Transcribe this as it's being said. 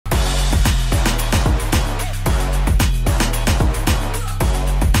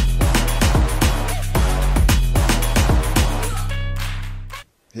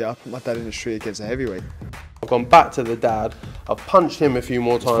Yeah, I put my dad in the street against a heavyweight. I've gone back to the dad, I've punched him a few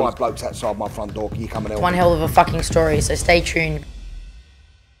more times. There's 5 blokes outside my front door, can you come and help One me? hell of a fucking story, so stay tuned.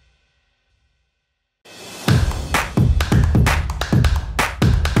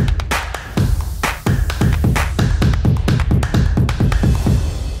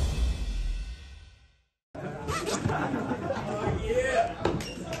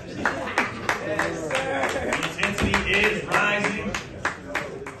 Intensity is rising.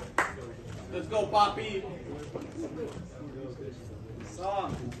 Let's go, Papi.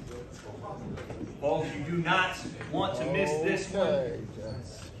 Folks, you do not want to miss this one.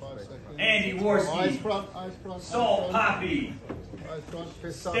 Andy Warski, Salt Papi.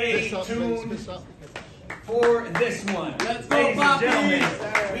 Stay tuned for this one. Let's go, Ladies and Papi.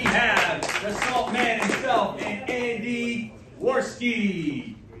 gentlemen, we have the Salt Man himself and Andy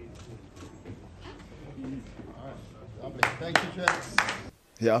Warski. Thank you, Travis.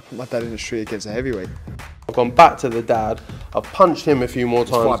 Yeah, I put my dad in the street against a heavyweight. I've gone back to the dad, I've punched him a few more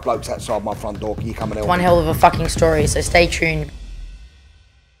There's times. 5 blokes outside my front door, can you come and help One me? hell of a fucking story, so stay tuned.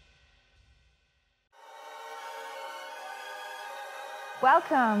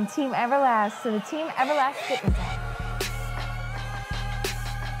 Welcome, Team Everlast, to the Team Everlast Fitness app.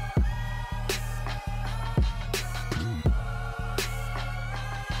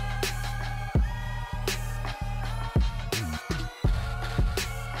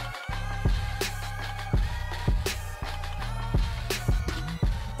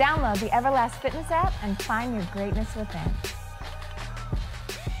 Download the Everlast Fitness app and find your greatness within.